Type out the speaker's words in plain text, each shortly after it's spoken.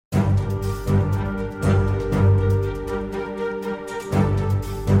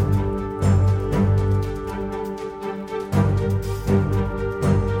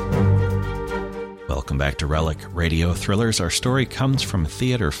back to Relic Radio Thrillers. Our story comes from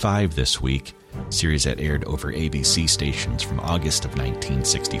Theater 5 this week, a series that aired over ABC stations from August of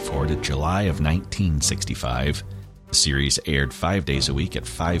 1964 to July of 1965. The series aired 5 days a week at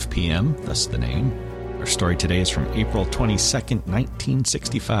 5 p.m., thus the name. Our story today is from April 22nd,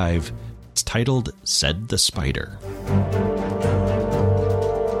 1965. It's titled Said the Spider.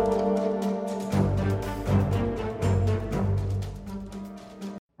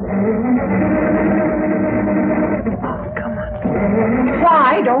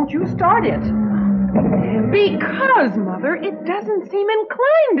 Why don't you start it? Because, Mother, it doesn't seem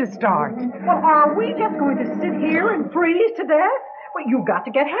inclined to start. Well, are we just going to sit here and freeze to death? Well, you've got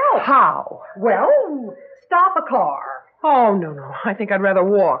to get help. How? Well, stop a car. Oh, no. I think I'd rather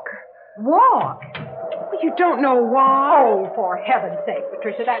walk. Walk? You don't know why? Oh, for heaven's sake,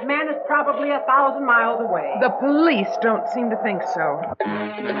 Patricia, that man is probably 1,000 miles away. The police don't seem to think so.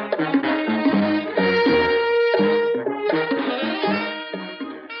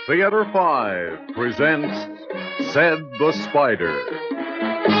 Theater 5 presents Said the Spider.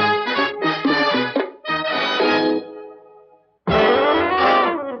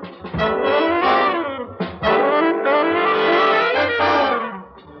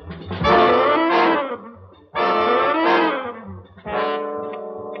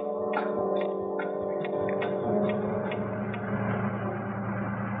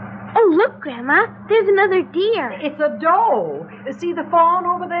 Oh, look, Grandma. There's another deer. It's a doe. See the fawn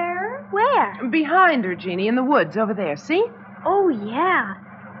over there? Where? Behind her, Jeannie, in the woods over there. See? Oh, yeah.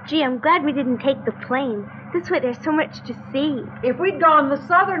 Gee, I'm glad we didn't take the plane. This way there's so much to see. If we'd gone the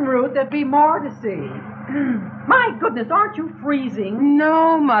southern route, there'd be more to see. My goodness, aren't you freezing?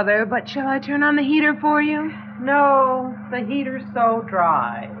 No, Mother, but shall I turn on the heater for you? No, the heater's so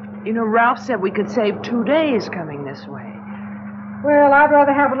dry. You know, Ralph said we could save 2 days coming this way. Well, I'd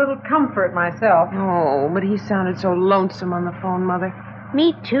rather have a little comfort myself. Oh, but he sounded so lonesome on the phone, Mother.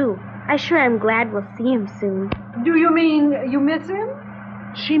 Me too. I sure am glad we'll see him soon. Do you mean you miss him?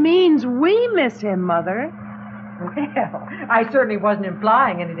 She means we miss him, Mother. Well, I certainly wasn't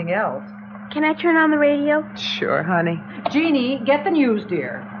implying anything else. Can I turn on the radio? Sure, honey. Jeannie, get the news,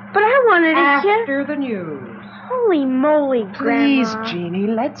 dear. But I wanted to hear... After the news. Holy moly, Please, Grandma. Jeannie,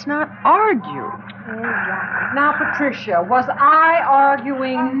 let's not argue. Now, Patricia, was I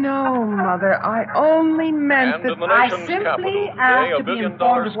arguing? No, Mother, I only meant that... I simply asked to be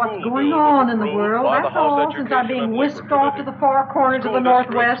informed of what's going on in the world. That's all, since I'm being whisked off to the far corners of the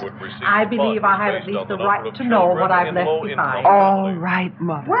Northwest. I believe I have at least the right to know what I've left behind. All right,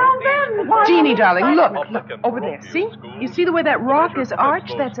 Mother. Well, then, why... Jeannie, darling, look, over there, see? You see the way that rock is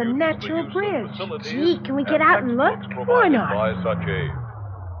arched? That's a natural bridge. Gee, can we get out and look? Why not?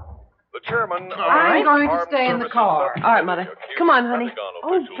 The chairman I'm going to stay in the car. All right, Mother. Come on, honey.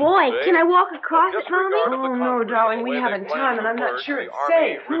 Oh, boy. Can I walk across it, Mommy? Oh, no, darling, we haven't time, and I'm not sure it's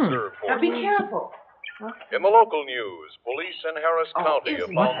safe. Now, be careful. In the local news, police in Harris County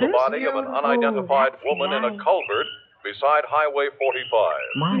have found the body of an unidentified woman in a culvert beside Highway 45.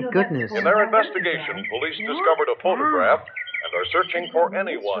 My goodness. In their investigation, police discovered a photograph and are searching for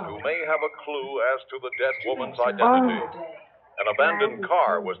anyone who may have a clue as to the dead woman's identity. An abandoned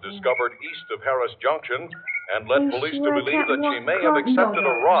car was discovered east of Harris Junction and led police to believe that she may have accepted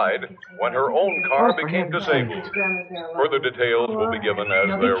a ride when her own car became disabled. Further details will be given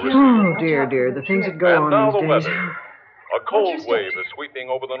as they're received. Dear, the things that go And now on the these days. weather. A cold wave is sweeping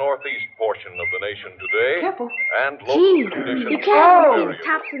over the northeast portion of the nation today. Careful. And local Gee, conditions you can't see vary. the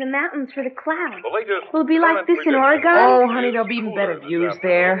tops of the mountains for the clouds. The latest Will it be like this in current Oregon? Oh, prediction honey, is there'll be even better cooler views this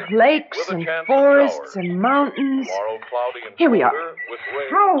there. afternoon, Lakes with a and chance of forests showers. and mountains. Tomorrow, cloudy and Here we are. colder, with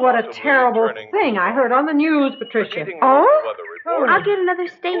rain Oh, what a possibly terrible turning thing. I heard on the news, Patricia. Heating Oh? weather report. I'll get another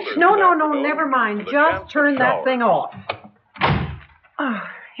station. No, never mind. Just turn that thing off. Oh,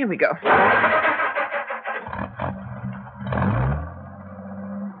 here we go.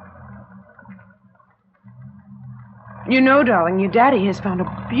 You know, darling, your daddy has found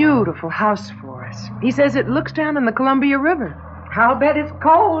a beautiful house for us. He says it looks down on the Columbia River. I'll bet it's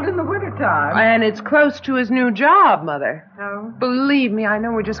cold in the wintertime. And it's close to his new job, Mother. Oh. Believe me, I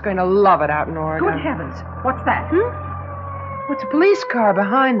know we're just going to love it out in Oregon. Good heavens. What's that? What's a police car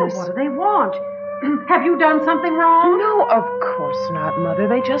behind us? What do they want? Have you done something wrong? No, of course not, Mother.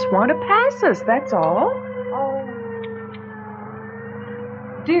 They just want to pass us, that's all. Oh.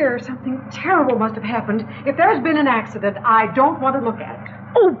 Dear, something terrible must have happened. If there's been an accident, I don't want to look at it.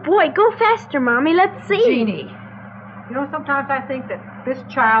 Oh, boy, go faster, Mommy. Let's see. Jeannie, you know, sometimes I think that this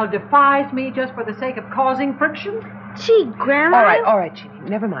child defies me just for the sake of causing friction. Gee, Grandma. All right, Jeannie.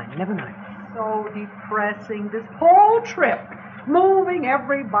 Never mind. So depressing, this whole trip. Moving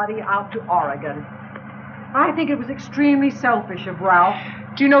everybody out to Oregon. I think it was extremely selfish of Ralph.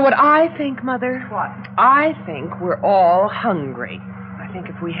 Do you know what I think, Mother? What? I think we're all hungry. I think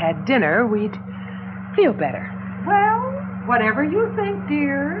if we had dinner, we'd feel better. Well, whatever you think,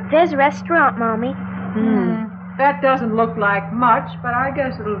 dear. There's a restaurant, Mommy. That doesn't look like much, but I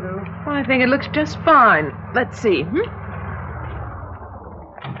guess it'll do. Well, I think it looks just fine. Let's see.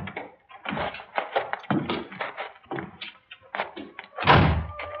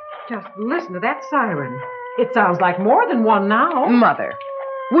 Just listen to that siren. It sounds like more than one now. Mother,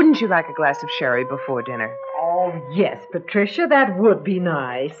 wouldn't you like a glass of sherry before dinner? Oh, yes, Patricia, that would be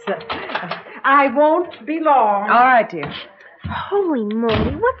nice. I won't be long. All right, dear. Holy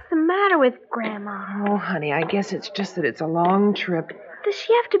moly, what's the matter with Grandma? Oh, honey, I guess it's just that it's a long trip. Does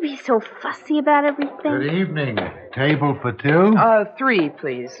she have to be so fussy about everything? Good evening. Table for two? 3,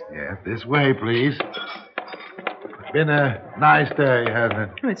 please. Yeah, this way, please. It's been a nice day, hasn't it?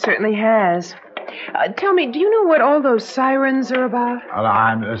 It certainly has. Tell me, do you know what all those sirens are about? Well,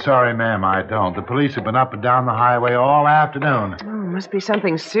 I'm sorry, ma'am, I don't. The police have been up and down the highway all afternoon. Oh, must be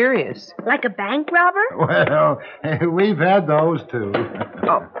something serious. Like a bank robber? Well, we've had those, too.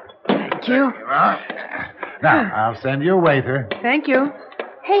 Oh, thank you. Now, I'll send you a waiter. Thank you.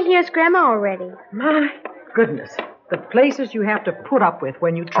 Hey, here's Grandma already. My goodness. The places you have to put up with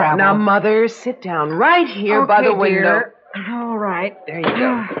when you travel. Now, Mother, sit down right here by the window. Dear. All right. There you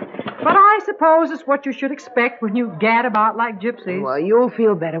go. But I suppose it's what you should expect when you gad about like gypsies. Well, you'll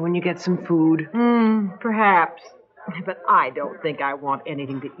feel better when you get some food. Perhaps. But I don't think I want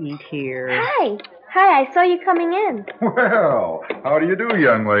anything to eat here. Hi, I saw you coming in. Well, how do you do,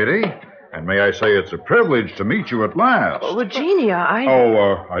 young lady? And may I say it's a privilege to meet you at last. Oh, Eugenia,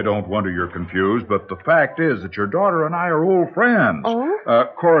 I don't wonder you're confused, but the fact is that your daughter and I are old friends. Oh?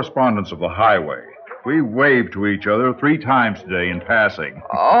 Correspondents of the highway. We waved to each other 3 times today in passing.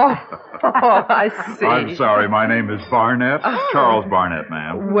 Oh, I see. I'm sorry, my name is Barnett. Charles Barnett,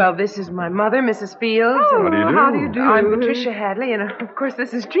 ma'am. Well, this is my mother, Mrs. Fields. What do you do? How do you do? I'm Patricia Hadley, and of course,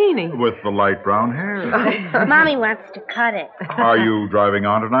 this is Jeannie. With the light brown hair. Mommy wants to cut it. Are you driving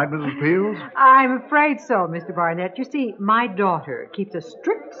on tonight, Mrs. Fields? I'm afraid so, Mr. Barnett. You see, my daughter keeps a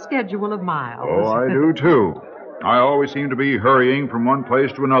strict schedule of miles. Oh, I do, too. I always seem to be hurrying from one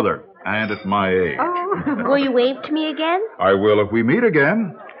place to another, and at my age. Will you wave to me again? I will if we meet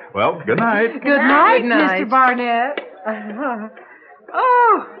again. Well, good night. Good night, Good night. Mr. Barnett.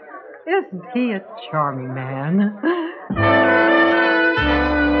 Oh, isn't he a charming man?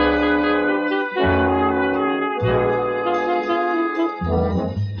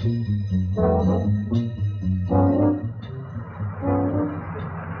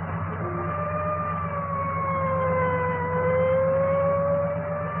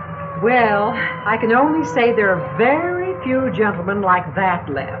 Well, I can only say there are very few gentlemen like that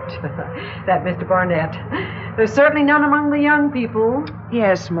left. That Mr. Barnett. There's certainly none among the young people.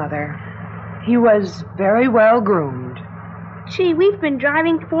 Yes, Mother. He was very well groomed. Gee, we've been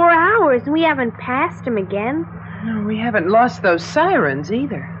driving 4 hours and we haven't passed him again. No, we haven't lost those sirens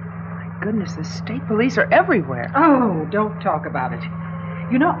either. My goodness, the state police are everywhere. Oh, don't talk about it.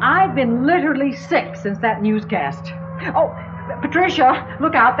 You know, I've been literally sick since that newscast. Oh, Patricia,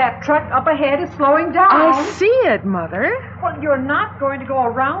 look out. That truck up ahead is slowing down. I see it, Mother. Well, you're not going to go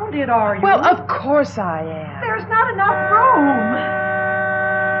around it, are you? Well, of course I am. There's not enough room.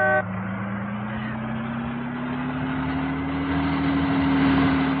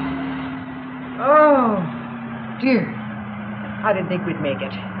 Oh, dear. I didn't think we'd make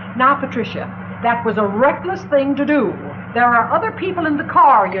it. Now, Patricia, that was a reckless thing to do. There are other people in the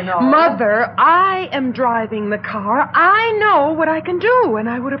car, you know. Mother, I am driving the car. I know what I can do, and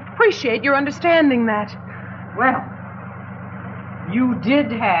I would appreciate your understanding that. Well, you did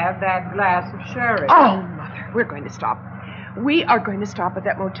have that glass of sherry. Oh, Mother, we're going to stop. We are going to stop at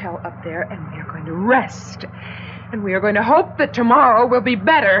that motel up there, and we are going to rest. And we are going to hope that tomorrow will be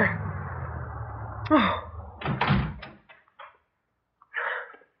better. Oh.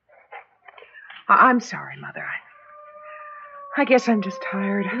 I'm sorry, Mother. I guess I'm just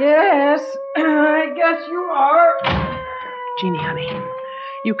tired. Yes, I guess you are. Jeannie, honey,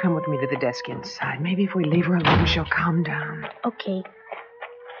 you come with me to the desk inside. Maybe if we leave her alone, she'll calm down. Okay.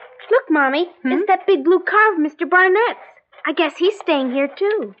 Look, Mommy, it's that big blue car of Mr. Barnett's. I guess he's staying here,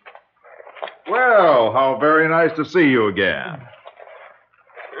 too. Well, how very nice to see you again.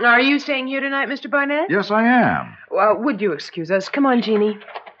 Are you staying here tonight, Mr. Barnett? Yes, I am. Well, would you excuse us? Come on, Jeannie.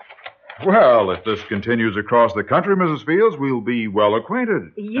 Well, if this continues across the country, Mrs. Fields, we'll be well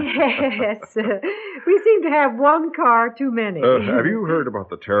acquainted. Yes. We seem to have one car too many. Have you heard about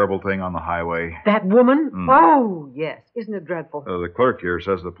the terrible thing on the highway? That woman? Oh, yes. Isn't it dreadful? The clerk here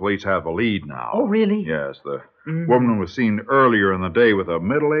says the police have a lead now. Oh, really? Yes, the woman was seen earlier in the day with a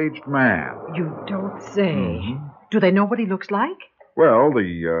middle-aged man. You don't say. Do they know what he looks like? Well,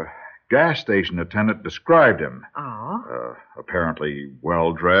 the gas station attendant described him. Oh. Apparently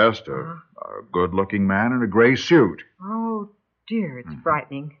well-dressed, a good-looking man in a gray suit. Oh, dear, it's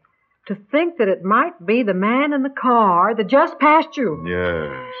frightening. To think that it might be the man in the car that just passed you.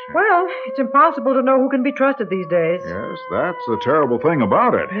 Yes. Well, it's impossible to know who can be trusted these days. Yes, that's the terrible thing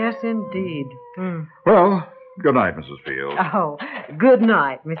about it. Yes, indeed. Well, good night, Mrs. Fields. Oh, good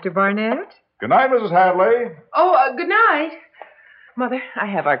night, Mr. Barnett. Good night, Mrs. Hadley. Oh, good night. Mother, I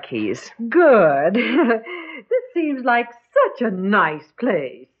have our keys. Good. This seems like such a nice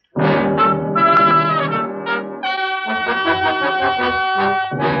place.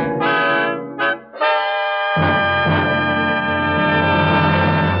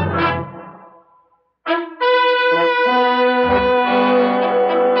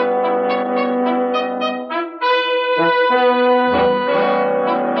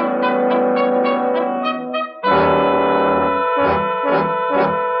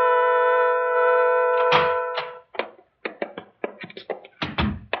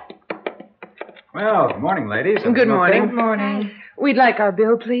 Well, good morning, ladies. Good morning. Good morning. We'd like our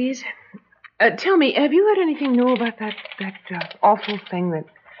bill, please. Tell me, have you heard anything new about that awful thing that...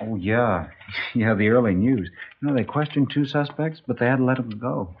 Oh, yeah. Yeah, the early news. You know, they questioned 2 suspects, but they had to let them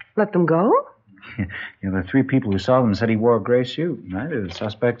go. Let them go? Yeah, the 3 people who saw them said he wore a gray suit. Neither of the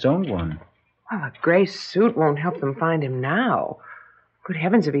suspects owned one. Well, a gray suit won't help them find him now. Good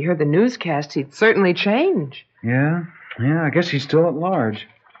heavens, if he heard the newscast, he'd certainly change. Yeah, I guess he's still at large.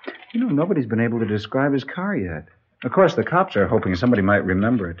 You know, nobody's been able to describe his car yet. Of course, the cops are hoping somebody might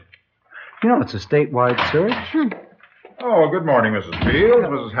remember it. You know, it's a statewide search. Oh, good morning, Mrs. Fields,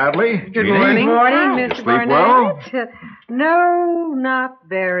 Mrs. Hadley. Good morning. Good morning, You Mr. sleep Barnett. well? No, not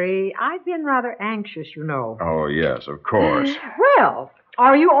very. I've been rather anxious, you know. Oh, yes, of course. Well,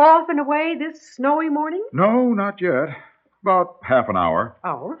 are you off and away this snowy morning? No, not yet. About half an hour.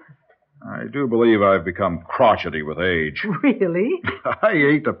 Oh, I do believe I've become crotchety with age. really? I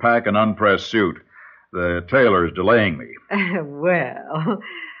hate to pack an unpressed suit. The tailor's delaying me. Well,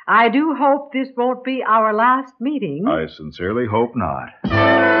 I do hope this won't be our last meeting. I sincerely hope not.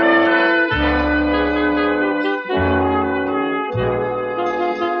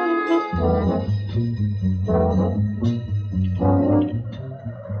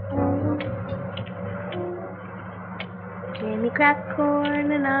 Jimmy crack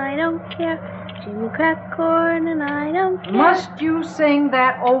corn and I don't care. Jimmy crack corn and I don't care. Must you sing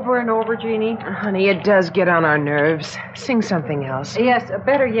that over and over, Jeannie? Honey, it does get on our nerves. Sing something else. Yes,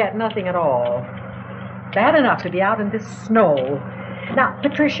 better yet, nothing at all. Bad enough to be out in this snow. Now,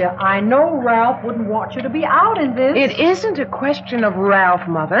 Patricia, I know Ralph wouldn't want you to be out in this. It isn't a question of Ralph,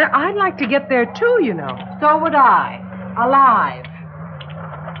 Mother. I'd like to get there, too, you know. So would I. Alive.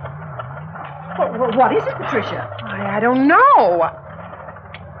 What is it, Patricia? I don't know.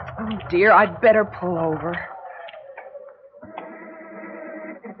 Oh, dear, I'd better pull over.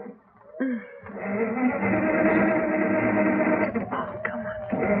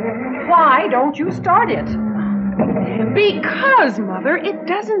 Why don't you start it? Because, Mother, it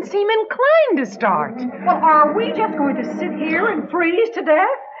doesn't seem inclined to start. Well, are we just going to sit here and freeze to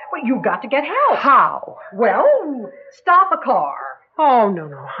death? Well, you've got to get help. How? Well, stop a car. Oh, no.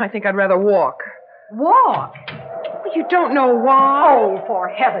 I think I'd rather walk. Walk. You don't know why? Oh, for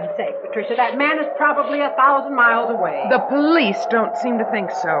heaven's sake, Patricia, that man is probably 1,000 miles away. The police don't seem to think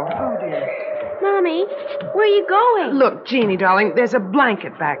so. Oh, dear. Mommy, where are you going? Look, Jeannie, darling, there's a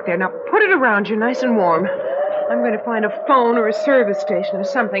blanket back there. Now put it around you nice and warm. I'm going to find a phone or a service station or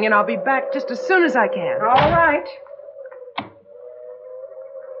something, and I'll be back just as soon as I can. All right.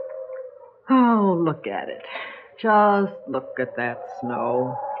 Oh, look at it. Just look at that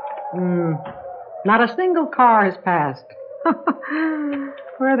snow. Not a single car has passed.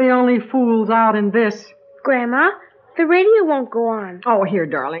 We're the only fools out in this. Grandma, the radio won't go on. Oh, here,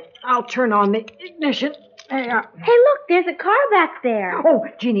 darling. I'll turn on the ignition. Hey, look, there's a car back there. Oh,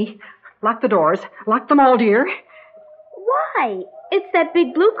 Jeannie, lock the doors. Lock them all, dear. Why? It's that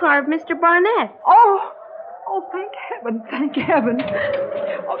big blue car of Mr. Barnett's. Oh, thank heaven, thank heaven.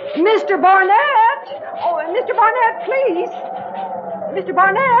 Oh, Mr. Barnett! Oh, Mr. Barnett, please. Mr.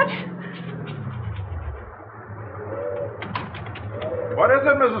 Barnett! What is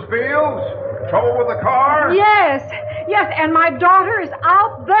it, Mrs. Fields? Trouble with the car? Yes, Yes, and my daughter is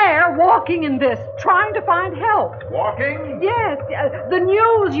out there walking in this, trying to find help. Walking? Yes, the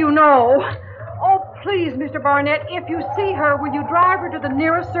news, you know. Oh, please, Mr. Barnett, if you see her, will you drive her to the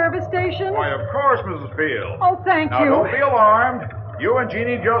nearest service station? Why, of course, Mrs. Field. Oh, thank Now, you. don't be alarmed. You and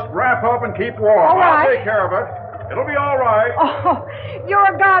Jeannie just wrap up and keep warm. All right. I'll take care of it. It'll be all right. Oh,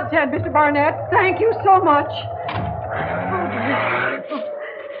 you're a godsend, Mr. Barnett. Thank you so much.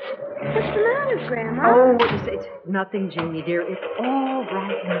 What's the matter, Grandma? Oh, it's nothing, Jeannie, dear. It's all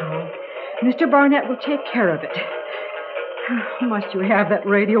right now. Mr. Barnett will take care of it. Must you have that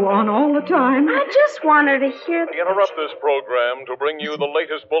radio on all the time? I just want her to hear... We interrupt this program to bring you the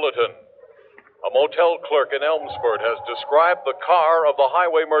latest bulletin. A motel clerk in Elmsford has described the car of the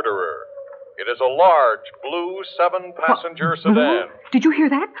highway murderer. It is a large, blue 7-passenger sedan. Did you hear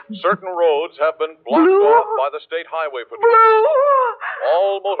that? Certain roads have been blocked off by the State Highway Patrol. Blue!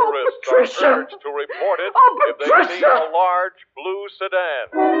 All motorists are urged to report it if they see a large blue sedan.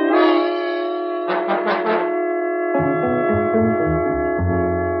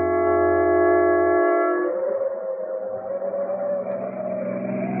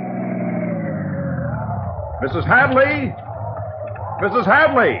 Mrs. Hadley? Mrs.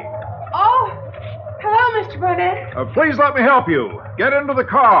 Hadley! Oh, hello, Mr. Barnett. Please let me help you. Get into the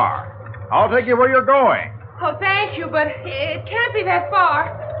car. I'll take you where you're going. Oh, thank you, but it can't be that far.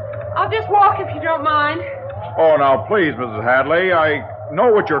 I'll just walk if you don't mind. Oh, now, please, Mrs. Hadley. I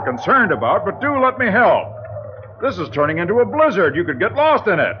know what you're concerned about, but do let me help. This is turning into a blizzard. You could get lost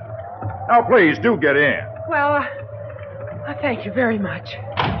in it. Now, please, do get in. Well, thank you very much.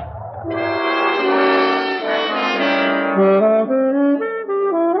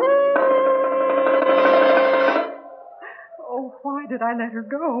 Oh, why did I let her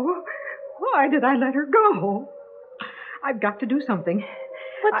go? Why did I let her go? I've got to do something.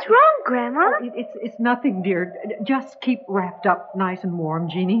 What's wrong, Grandma? Oh, it's nothing, dear. Just keep wrapped up nice and warm,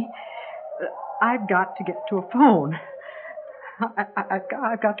 Jeannie. I've got to get to a phone. I've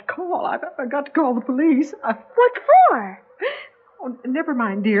got to call. I've got to call the police. What for? Oh, never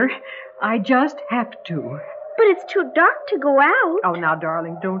mind, dear. I just have to. But it's too dark to go out. Oh, now,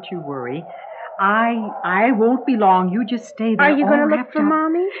 darling, don't you worry. I won't be long. You just stay there. Are you going to look for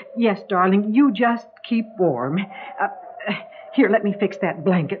Mommy? Yes, darling. You just keep warm. Here, let me fix that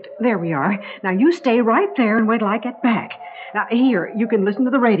blanket. There we are. Now, you stay right there and wait till I get back. Now, here, you can listen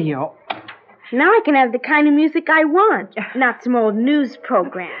to the radio. Now I can have the kind of music I want, not some old news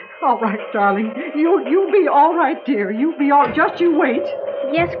program. All right, darling. You'll be all right, dear. You'll be all... Just you wait.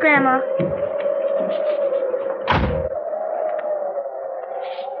 Yes, Grandma.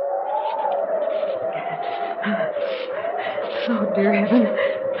 Oh, dear heaven.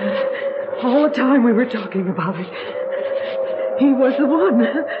 All the time we were talking about it. He was the one.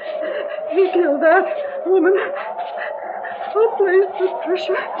 He killed that woman. Oh, please,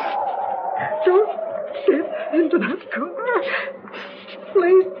 Patricia. Don't get into that car.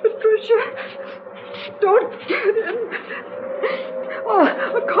 Please, Patricia. Don't get in. Oh,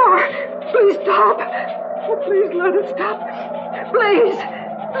 a car. Please stop. Oh, please let it stop. Please.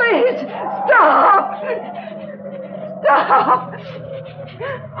 Please, stop. Stop.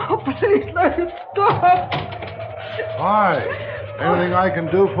 Oh, please let it stop. Hi. Anything I can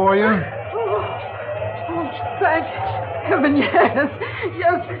do for you? Oh, thank heaven, yes.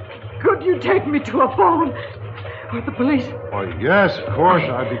 Yes. Could you take me to a phone? Or the police? Why, yes, of course.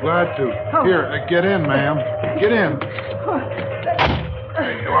 I'd be glad to. Oh. Here, get in, ma'am. Get in.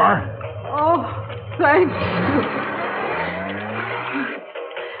 There you are. Oh, thank you.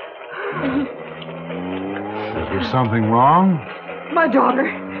 Is there something wrong? My daughter.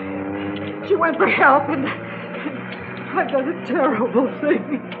 She went for help and I've done a terrible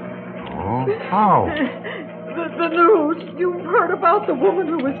thing. Oh, how? The news. You've heard about the woman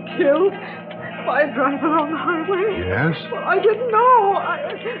who was killed by a driver on the highway? Yes? Well, I didn't know.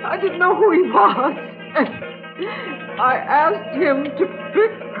 I didn't know who he was. I asked him to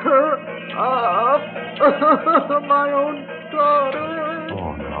pick her up. My own daughter.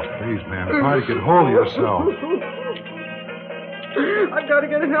 Oh, now, please, ma'am, try to get hold of yourself. I've got to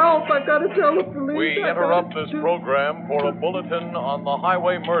get help. I've got to tell the police. We interrupt this program for a bulletin on the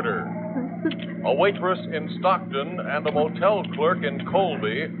highway murder. A waitress in Stockton and a motel clerk in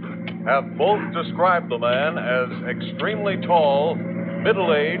Colby have both described the man as extremely tall,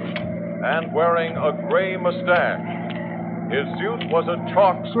 middle-aged, and wearing a gray mustache. His suit was a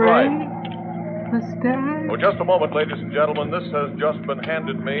chalk stripe. Mustache? Oh, just a moment, ladies and gentlemen. This has just been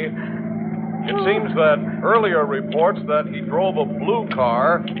handed me. It seems that earlier reports that he drove a blue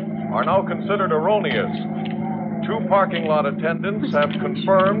car are now considered erroneous. 2 parking lot attendants have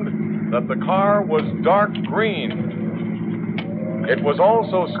confirmed that the car was dark green. It was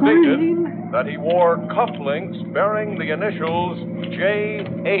also stated that he wore cufflinks bearing the initials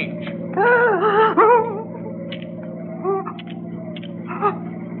J.H.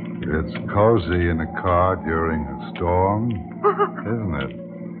 It's cozy in a car during a storm, isn't it?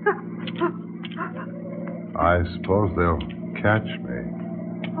 I suppose they'll catch me.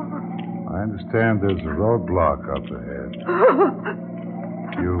 I understand there's a roadblock up ahead.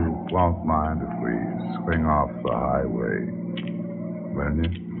 You won't mind if we swing off the highway, will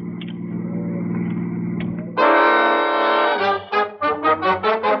you?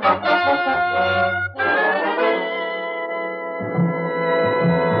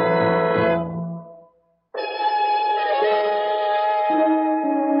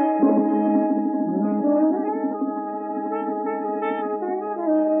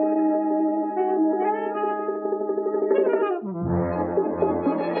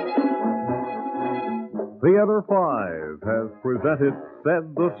 Theater 5 has presented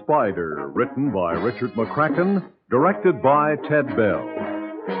Said the Spider, written by Richard McCracken, directed by Ted Bell.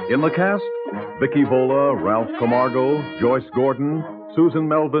 In the cast, Vicky Vola, Ralph Camargo, Joyce Gordon, Susan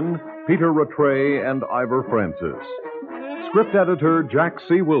Melvin, Peter Rattray, and Ivor Francis. Script editor Jack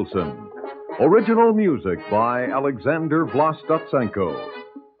C. Wilson. Original music by Alexander Vlastotsenko.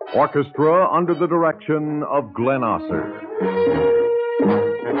 Orchestra under the direction of Glenn Osser.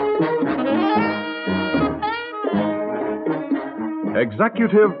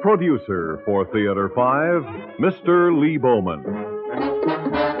 Executive producer for Theater 5, Mr. Lee Bowman.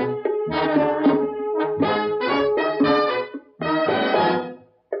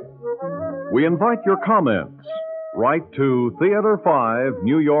 We invite your comments. Write to Theater 5,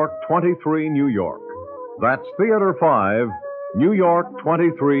 New York 23, New York. That's Theater 5, New York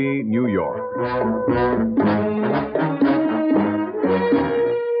 23, New York.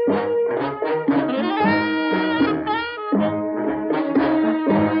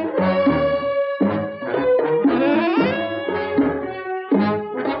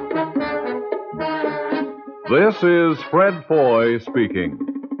 This is Fred Foy speaking.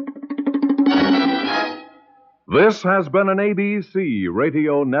 This has been an ABC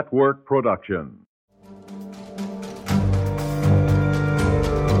Radio Network production.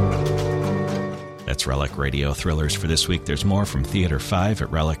 That's Relic Radio Thrillers for this week. There's more from Theater 5 at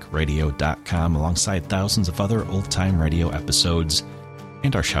relicradio.com, alongside thousands of other old-time radio episodes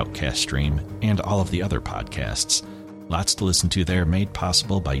and our Shoutcast stream and all of the other podcasts. Lots to listen to there, made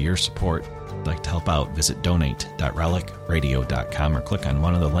possible by your support. If you'd like to help out, visit donate.relicradio.com or click on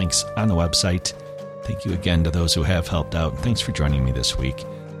one of the links on the website. Thank you again to those who have helped out. Thanks for joining me this week.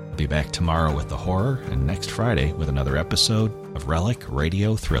 I'll be back tomorrow with the horror and next Friday with another episode of Relic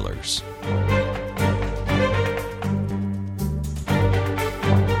Radio Thrillers.